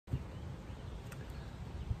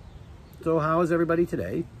So how is everybody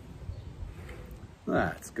today?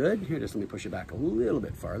 That's good. Here, just let me push it back a little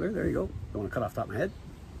bit farther. There you go. Don't want to cut off the top of my head.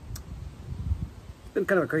 It's been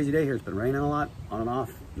kind of a crazy day here. It's been raining a lot, on and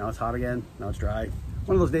off. Now it's hot again. Now it's dry.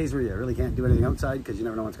 One of those days where you really can't do anything outside because you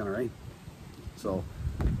never know when it's going to rain. So,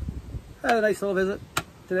 I had a nice little visit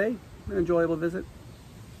today. An enjoyable visit.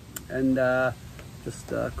 And just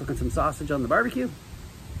cooking some sausage on the barbecue.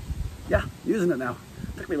 Yeah, using it now.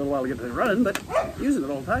 Took me a little while to get it running, but using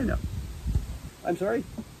it all the time now. I'm sorry.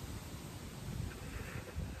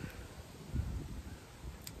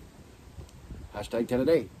 Hashtag 10 a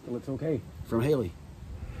day till it's okay. From Haley.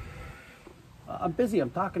 I'm busy. I'm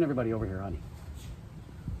talking to everybody over here, honey.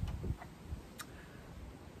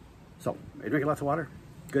 So, are you drinking lots of water?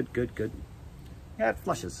 Good, good, good. Yeah, it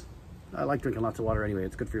flushes. I like drinking lots of water anyway.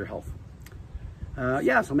 It's good for your health.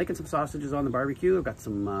 Yeah, so making some sausages on the barbecue. I've got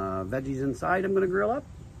some veggies inside I'm going to grill up.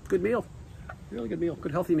 Good meal. Really good meal.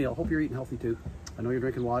 Good healthy meal. Hope you're eating healthy too. I know you're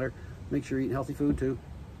drinking water. Make sure you're eating healthy food too.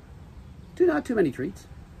 Not too many treats,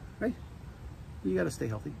 right? You got to stay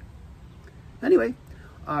healthy. Anyway,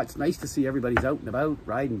 it's nice to see everybody's out and about,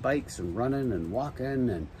 riding bikes and running and walking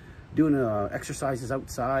and doing exercises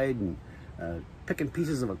outside and picking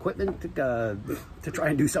pieces of equipment to try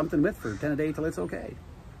and do something with for 10 a day till it's okay.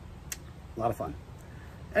 A lot of fun.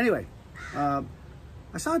 Anyway, I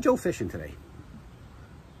saw Joe fishing today.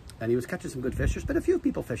 And he was catching some good fish. There's been a few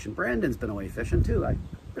people fishing. Brandon's been away fishing too. I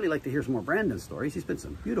really like to hear some more Brandon stories. He's been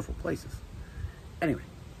some beautiful places. Anyway,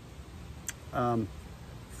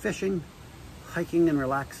 fishing, hiking and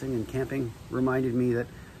relaxing and camping reminded me that,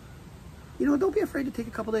 you know, don't be afraid to take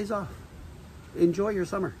a couple days off. Enjoy your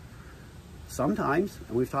summer. Sometimes,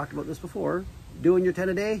 and we've talked about this before, doing your 10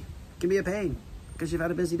 a day can be a pain because you've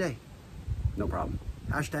had a busy day. No problem.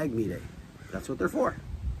 Hashtag me day. That's what they're for.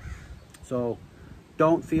 So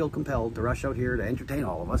don't feel compelled to rush out here to entertain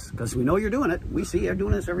all of us because we know you're doing it. We see you're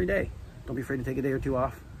doing this every day. Don't be afraid to take a day or two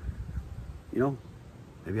off. You know,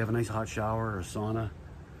 maybe have a nice hot shower or a sauna,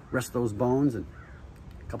 rest those bones, and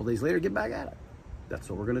a couple days later, get back at it. That's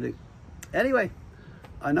what we're going to do. Anyway,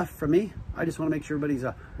 enough from me. I just want to make sure everybody's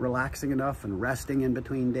relaxing enough and resting in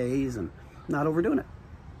between days and not overdoing it.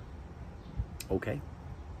 Okay.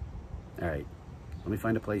 All right. Let me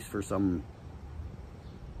find a place for some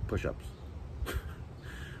push-ups.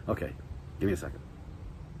 Okay. Give me a second.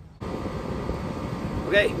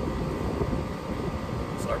 Okay.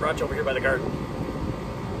 So I brought you over here by the garden.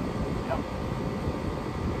 Yep.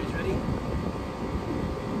 You guys ready?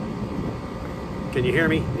 Can you hear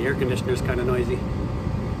me? The air conditioner's kind of noisy.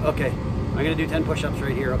 Okay. I'm going to do 10 push-ups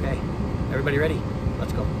right here, okay? Everybody ready?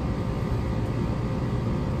 Let's go.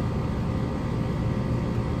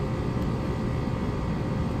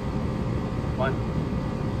 1,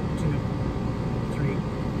 2, 3,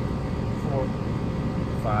 4,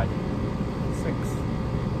 5, 6,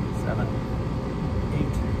 7, 8,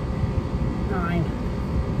 9,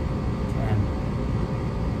 10.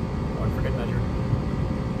 One for good measure.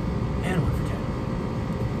 And one for 10.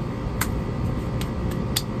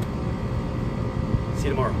 See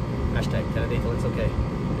you tomorrow. Hashtag 10 a day till it's okay.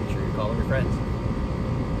 Make sure you're calling your friends.